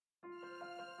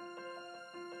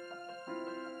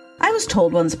I was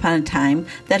told once upon a time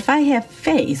that if I have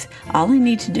faith, all I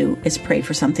need to do is pray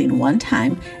for something one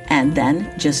time and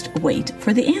then just wait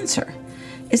for the answer.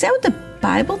 Is that what the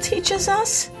Bible teaches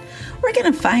us? We're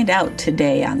going to find out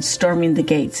today on Storming the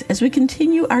Gates as we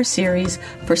continue our series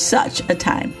for such a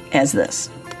time as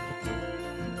this.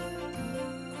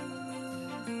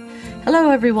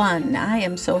 Hello, everyone. I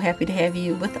am so happy to have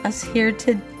you with us here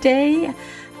today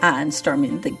on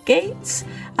Storming the Gates,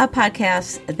 a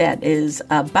podcast that is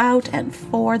about and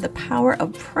for the power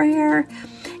of prayer.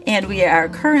 And we are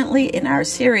currently in our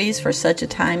series for such a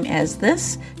time as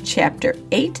this, chapter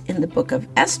 8 in the book of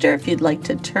Esther, if you'd like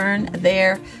to turn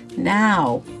there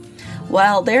now.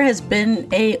 Well, there has been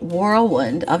a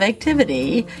whirlwind of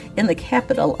activity in the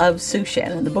capital of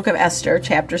Shushan in the book of Esther,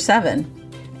 chapter 7.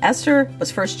 Esther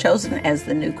was first chosen as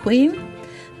the new queen.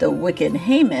 The wicked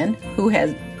Haman, who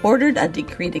has ordered a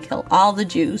decree to kill all the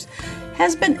Jews,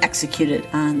 has been executed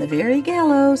on the very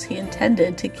gallows he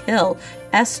intended to kill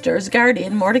Esther's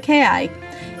guardian, Mordecai.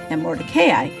 And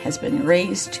Mordecai has been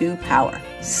raised to power,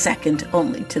 second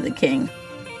only to the king.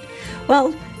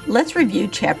 Well, let's review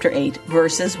chapter 8,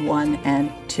 verses 1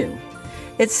 and 2.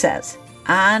 It says,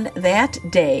 "On that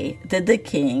day did the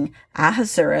king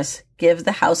Ahasuerus give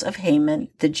the house of Haman,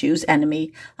 the Jews'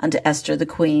 enemy, unto Esther the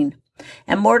queen.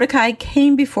 And Mordecai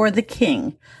came before the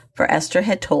king, for Esther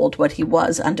had told what he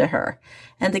was unto her.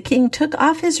 And the king took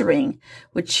off his ring,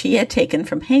 which he had taken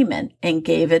from Haman, and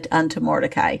gave it unto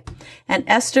Mordecai. And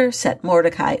Esther set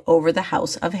Mordecai over the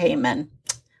house of Haman."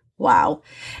 Wow.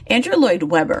 Andrew Lloyd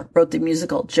Webber wrote the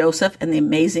musical Joseph and the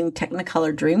Amazing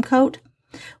Technicolor Dreamcoat.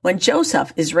 When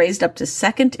Joseph is raised up to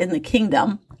second in the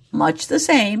kingdom, much the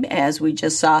same as we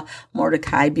just saw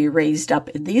Mordecai be raised up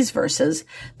in these verses,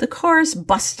 the chorus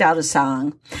busts out a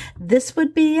song. "This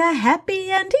would be a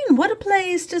happy ending. What a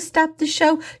place to stop the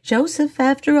show. Joseph,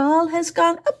 after all, has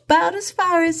gone about as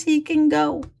far as he can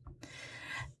go."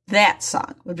 That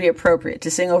song would be appropriate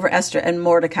to sing over Esther and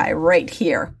Mordecai right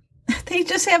here. They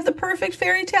just have the perfect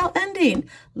fairy tale ending.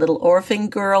 Little orphan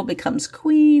girl becomes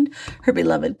queen. Her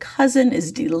beloved cousin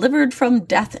is delivered from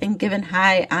death and given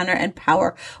high honor and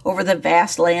power over the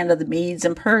vast land of the Medes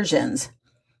and Persians.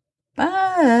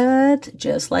 But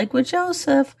just like with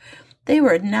Joseph, they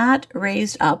were not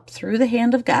raised up through the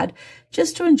hand of God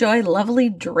just to enjoy lovely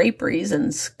draperies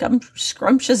and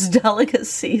scrumptious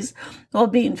delicacies while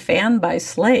being fanned by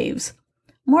slaves.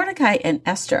 Mordecai and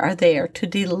Esther are there to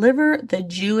deliver the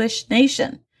Jewish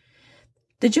nation.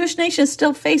 The Jewish nation is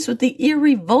still faced with the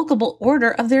irrevocable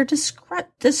order of their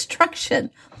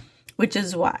destruction, which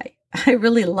is why I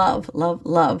really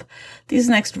love these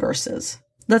next verses.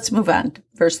 Let's move on.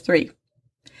 Verse 3.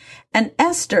 "And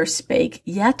Esther spake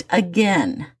yet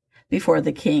again before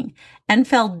the king, and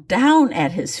fell down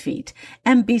at his feet,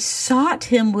 and besought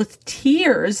him with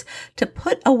tears to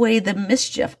put away the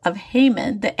mischief of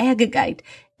Haman the Agagite,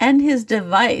 and his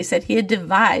device that he had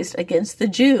devised against the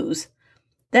Jews.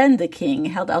 Then the king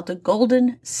held out the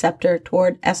golden scepter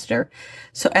toward Esther.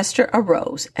 So Esther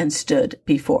arose and stood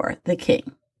before the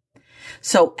king."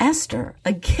 So Esther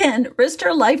again risked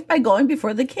her life by going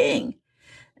before the king.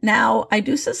 Now, I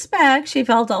do suspect she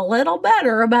felt a little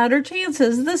better about her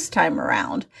chances this time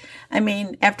around. I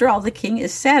mean, after all, the king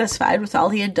is satisfied with all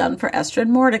he had done for Esther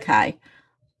and Mordecai.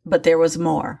 But there was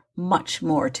more, much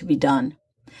more to be done.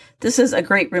 This is a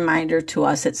great reminder to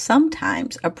us that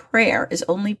sometimes a prayer is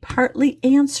only partly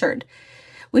answered.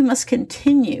 We must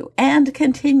continue and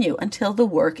continue until the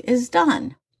work is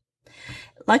done.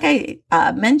 Like I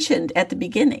mentioned at the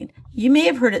beginning, you may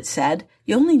have heard it said,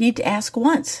 you only need to ask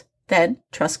once. Then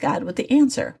trust God with the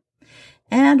answer.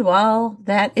 And while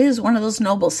that is one of those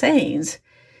noble sayings,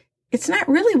 it's not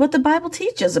really what the Bible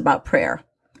teaches about prayer.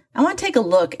 I want to take a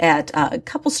look at a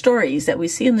couple stories that we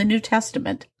see in the New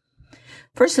Testament.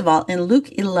 First of all, in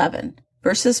Luke 11,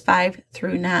 verses 5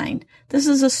 through 9, this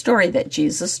is a story that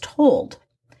Jesus told.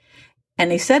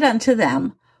 "And he said unto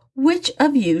them, Which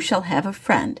of you shall have a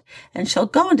friend, and shall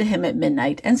go unto him at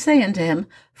midnight, and say unto him,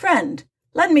 Friend,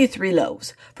 lend me 3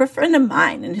 loaves, for a friend of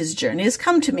mine in his journey is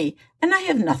come to me, and I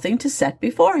have nothing to set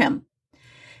before him.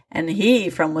 And he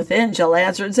from within shall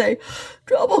answer and say,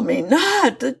 Trouble me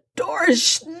not, the door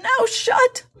is now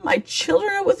shut. My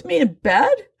children are with me in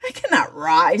bed. I cannot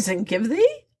rise and give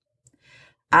thee.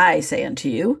 I say unto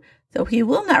you, though he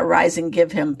will not rise and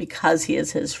give him because he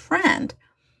is his friend,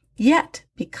 yet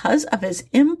because of his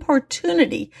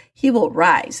importunity he will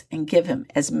rise and give him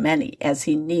as many as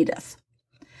he needeth."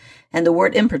 And the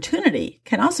word importunity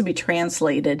can also be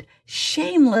translated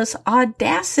shameless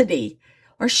audacity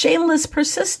or shameless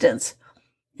persistence.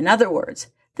 In other words,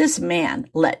 this man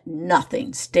let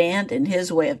nothing stand in his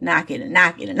way of knocking and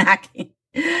knocking and knocking.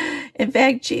 In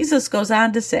fact, Jesus goes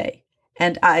on to say,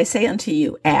 "And I say unto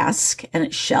you, ask, and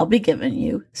it shall be given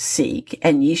you. Seek,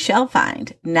 and ye shall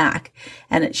find. Knock,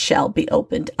 and it shall be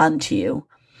opened unto you."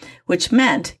 Which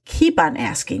meant keep on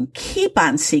asking, keep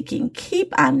on seeking,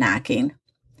 keep on knocking.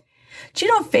 Do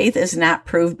you know faith is not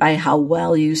proved by how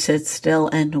well you sit still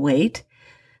and wait?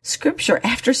 Scripture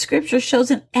after scripture shows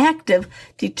an active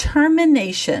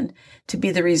determination to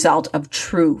be the result of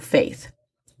true faith.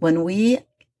 When we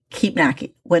keep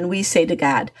knocking, when we say to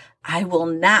God, "I will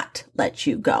not let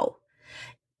you go."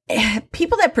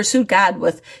 People that pursued God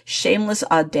with shameless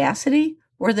audacity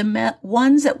were the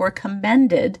ones that were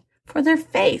commended for their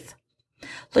faith.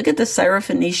 Look at the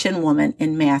Syrophoenician woman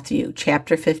in Matthew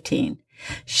chapter 15.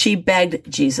 She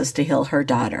begged Jesus to heal her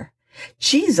daughter.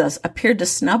 Jesus appeared to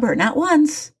snub her not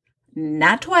once,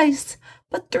 not twice,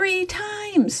 but 3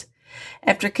 times.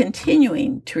 After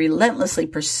continuing to relentlessly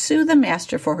pursue the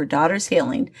master for her daughter's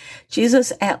healing,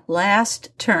 Jesus at last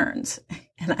turns,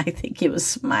 and I think he was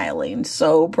smiling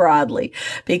so broadly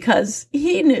because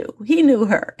he knew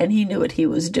her, and he knew what he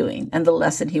was doing and the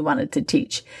lesson he wanted to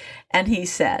teach. And he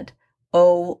said,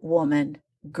 "O woman,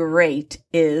 great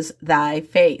is thy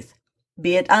faith.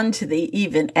 Be it unto thee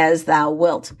even as thou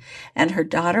wilt." And her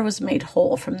daughter was made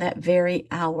whole from that very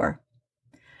hour.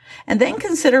 And then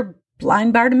consider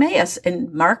blind Bartimaeus in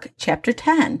Mark chapter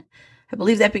 10. I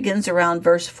believe that begins around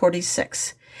verse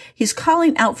 46. He's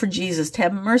calling out for Jesus to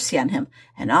have mercy on him.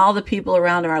 And all the people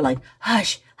around him are like,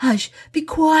 "Hush, hush, be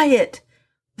quiet."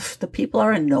 The people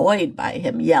are annoyed by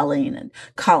him yelling and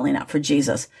calling out for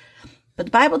Jesus. But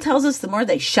the Bible tells us the more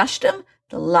they shushed him,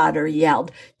 the louder he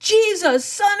yelled, "Jesus,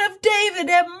 Son of David,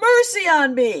 have mercy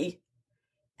on me."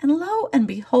 And lo and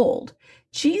behold,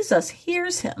 Jesus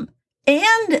hears him,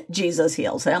 and Jesus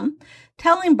heals him,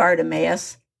 telling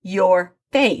Bartimaeus, "Your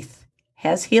faith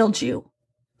has healed you."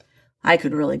 I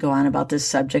could really go on about this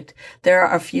subject. There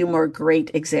are a few more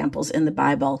great examples in the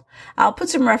Bible. I'll put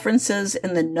some references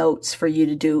in the notes for you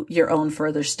to do your own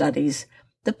further studies.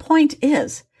 The point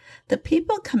is, the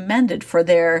people commended for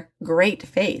their great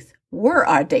faith were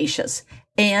audacious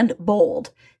and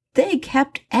bold. They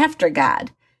kept after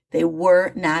God. They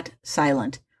were not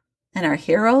silent. And our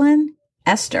heroine,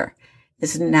 Esther,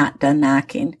 is not done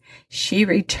knocking. She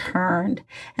returned,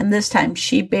 and this time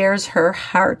she bears her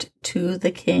heart to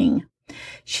the king.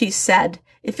 She said,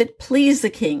 "If it please the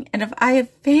king, and if I have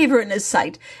favor in his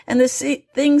sight, and the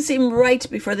thing seem right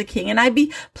before the king, and I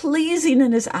be pleasing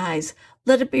in his eyes,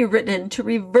 let it be written to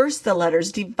reverse the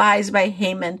letters devised by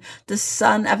Haman, the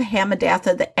son of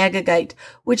Hammedatha the Agagite,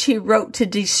 which he wrote to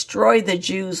destroy the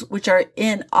Jews which are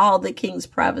in all the king's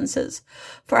provinces.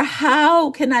 For how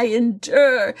can I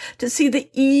endure to see the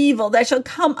evil that shall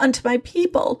come unto my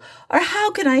people? Or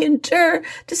how can I endure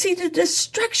to see the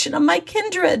destruction of my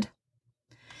kindred?"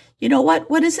 You know what?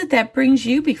 What is it that brings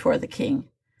you before the king?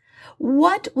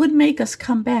 What would make us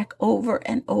come back over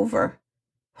and over?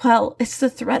 Well, it's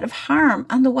the threat of harm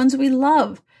on the ones we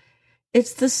love.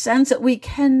 It's the sense that we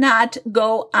cannot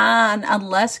go on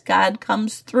unless God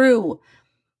comes through.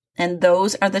 And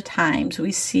those are the times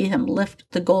we see him lift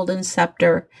the golden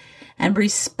scepter and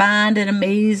respond in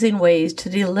amazing ways to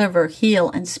deliver,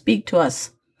 heal, and speak to us.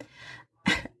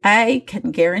 I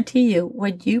can guarantee you,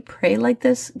 when you pray like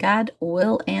this, God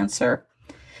will answer.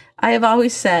 I have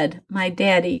always said, my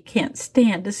daddy can't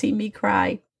stand to see me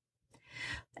cry.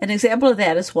 An example of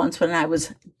that is once when I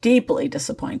was deeply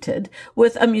disappointed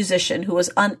with a musician who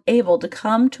was unable to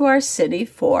come to our city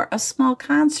for a small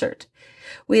concert.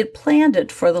 We had planned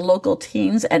it for the local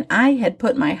teens, and I had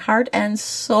put my heart and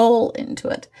soul into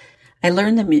it. I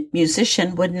learned the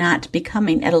musician would not be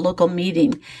coming at a local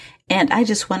meeting, and I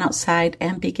just went outside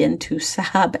and began to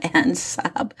sob and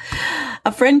sob.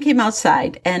 A friend came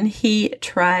outside, and he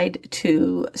tried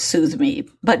to soothe me,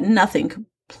 but nothing could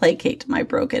placate my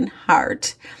broken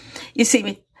heart. You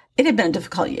see, it had been a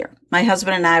difficult year. My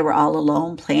husband and I were all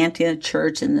alone planting a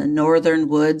church in the northern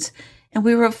woods, and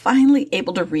we were finally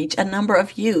able to reach a number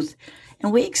of youth,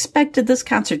 and we expected this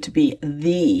concert to be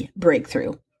the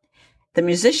breakthrough. The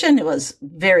musician was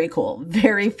very cool,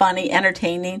 very funny,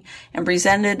 entertaining, and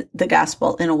presented the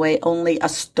gospel in a way only a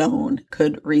stone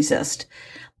could resist.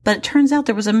 But it turns out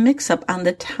there was a mix-up on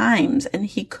the times, and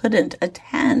he couldn't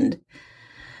attend.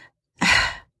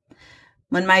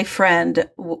 When my friend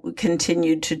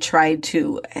continued to try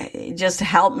to just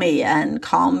help me and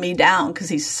calm me down because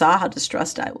he saw how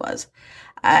distressed I was,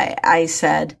 I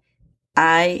said,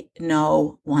 "I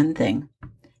know one thing.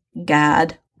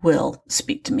 God will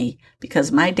speak to me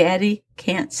because my daddy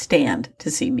can't stand to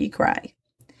see me cry."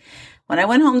 When I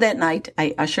went home that night,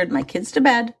 I ushered my kids to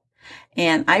bed.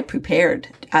 And I prepared.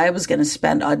 I was going to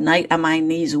spend a night on my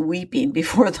knees weeping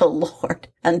before the Lord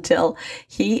until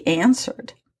he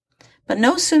answered. But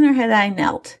no sooner had I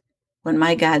knelt when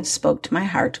my God spoke to my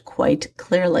heart quite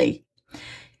clearly.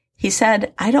 He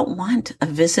said, I don't want a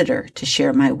visitor to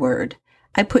share my word.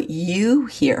 I put you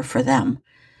here for them.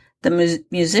 The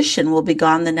musician will be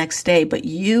gone the next day, but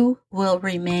you will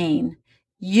remain.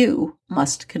 You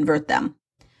must convert them.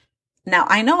 Now,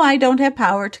 I know I don't have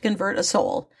power to convert a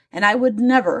soul, and I would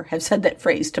never have said that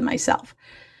phrase to myself.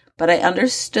 But I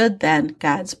understood then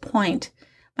God's point.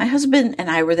 My husband and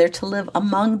I were there to live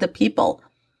among the people.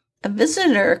 A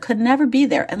visitor could never be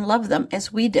there and love them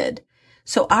as we did.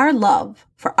 So our love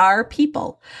for our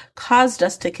people caused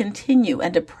us to continue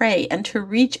and to pray and to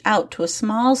reach out to a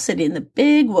small city in the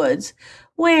big woods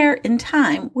where, in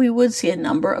time, we would see a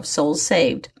number of souls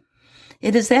saved.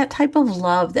 It is that type of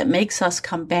love that makes us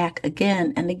come back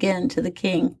again and again to the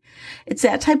King. It's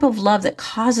that type of love that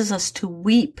causes us to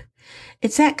weep.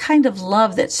 It's that kind of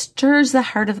love that stirs the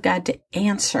heart of God to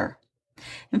answer.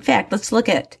 In fact, let's look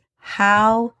at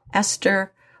how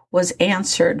Esther was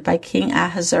answered by King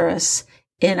Ahasuerus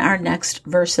in our next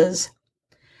verses.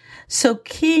 So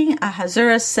King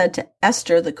Ahasuerus said to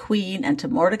Esther the queen and to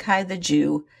Mordecai the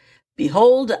Jew,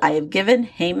 Behold, I have given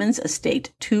Haman's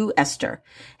estate to Esther,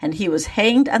 and he was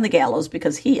hanged on the gallows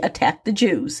because he attacked the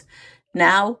Jews.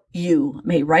 Now you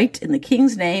may write in the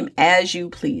king's name as you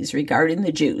please regarding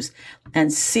the Jews,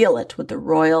 and seal it with the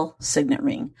royal signet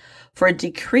ring. For a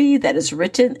decree that is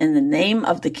written in the name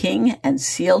of the king and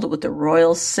sealed with the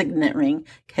royal signet ring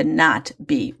cannot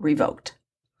be revoked.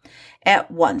 At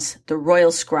once the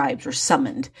royal scribes were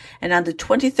summoned, and on the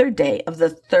 23rd day of the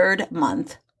 3rd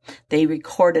month, they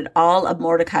recorded all of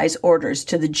Mordecai's orders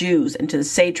to the Jews and to the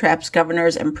satraps,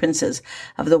 governors, and princes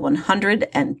of the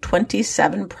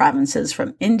 127 provinces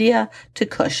from India to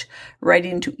Cush,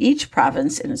 writing to each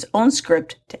province in its own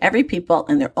script, to every people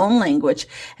in their own language,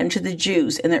 and to the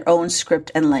Jews in their own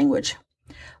script and language.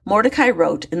 Mordecai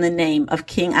wrote in the name of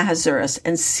King Ahasuerus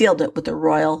and sealed it with the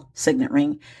royal signet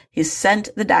ring. He sent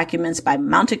the documents by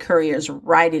mounted couriers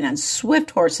riding on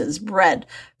swift horses bred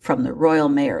from the royal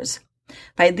mares.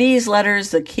 By these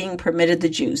letters, the king permitted the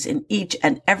Jews in each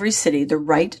and every city the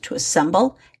right to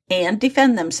assemble and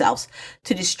defend themselves,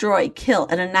 to destroy, kill,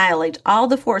 and annihilate all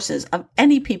the forces of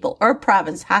any people or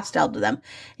province hostile to them,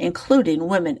 including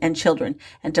women and children,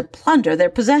 and to plunder their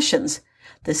possessions.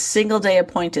 The single day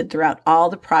appointed throughout all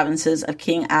the provinces of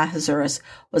King Ahasuerus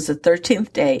was the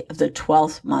 13th day of the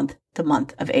 12th month, the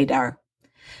month of Adar.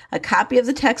 A copy of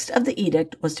the text of the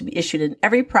edict was to be issued in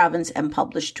every province and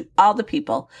published to all the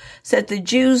people, so that the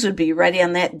Jews would be ready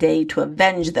on that day to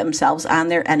avenge themselves on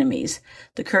their enemies.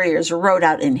 The couriers rode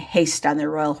out in haste on their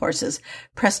royal horses,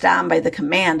 pressed on by the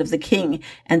command of the king,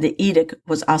 and the edict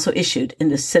was also issued in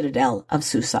the citadel of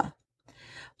Susa.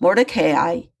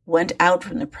 Mordecai went out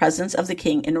from the presence of the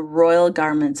king in royal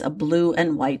garments of blue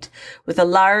and white, with a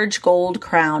large gold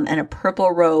crown and a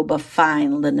purple robe of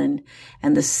fine linen,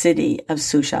 and the city of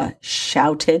Susa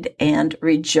shouted and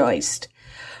rejoiced.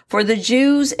 For the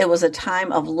Jews it was a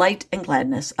time of light and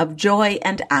gladness, of joy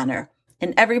and honor.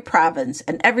 In every province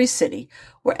and every city,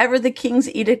 wherever the king's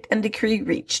edict and decree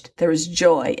reached, there was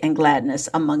joy and gladness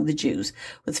among the Jews,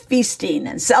 with feasting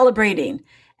and celebrating.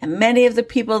 And many of the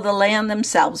people of the land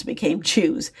themselves became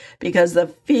Jews, because the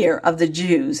fear of the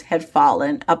Jews had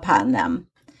fallen upon them.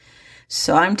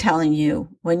 So I'm telling you,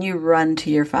 when you run to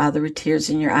your Father with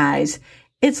tears in your eyes,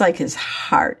 it's like his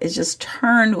heart is just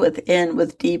turned within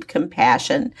with deep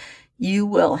compassion. You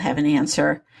will have an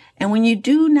answer. And when you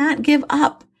do not give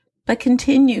up, but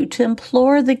continue to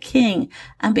implore the King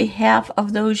on behalf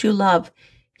of those you love,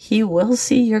 he will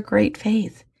see your great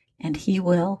faith, and he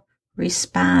will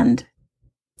respond.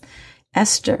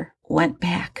 Esther went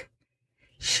back.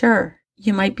 Sure,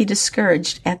 you might be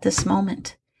discouraged at this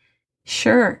moment.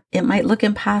 Sure, it might look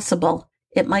impossible.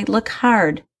 It might look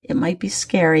hard. It might be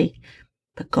scary.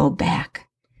 But go back.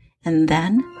 And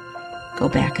then go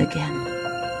back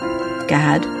again.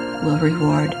 God will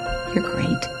reward your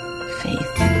great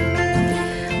faith.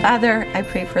 Father, I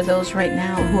pray for those right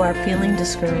now who are feeling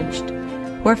discouraged,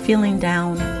 who are feeling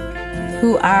down,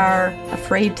 who are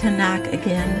afraid to knock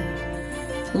again.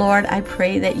 Lord, I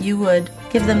pray that you would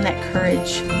give them that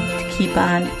courage to keep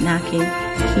on knocking,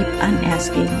 keep on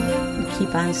asking, and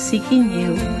keep on seeking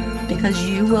you, because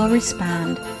you will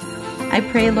respond. I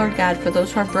pray, Lord God, for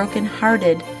those who are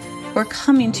brokenhearted, who are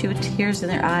coming to you with tears in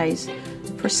their eyes,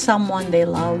 for someone they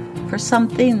love, for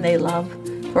something they love,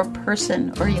 for a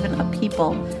person or even a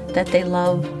people that they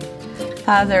love.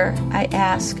 Father, I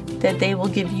ask that they will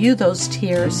give you those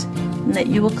tears and that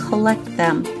you will collect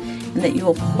them and that you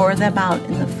will pour them out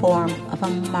in the form of a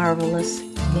marvelous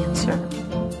answer.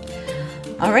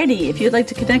 Alrighty, if you'd like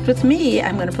to connect with me,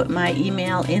 I'm going to put my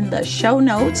email in the show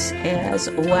notes, as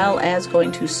well as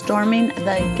going to Storming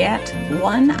the Gat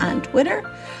 1 on Twitter,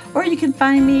 or you can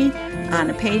find me on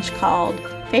a page called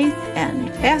Faith and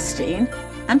Fasting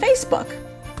on Facebook.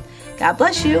 God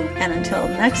bless you, and until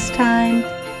next time,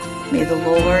 may the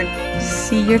Lord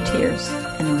see your tears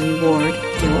and reward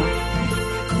your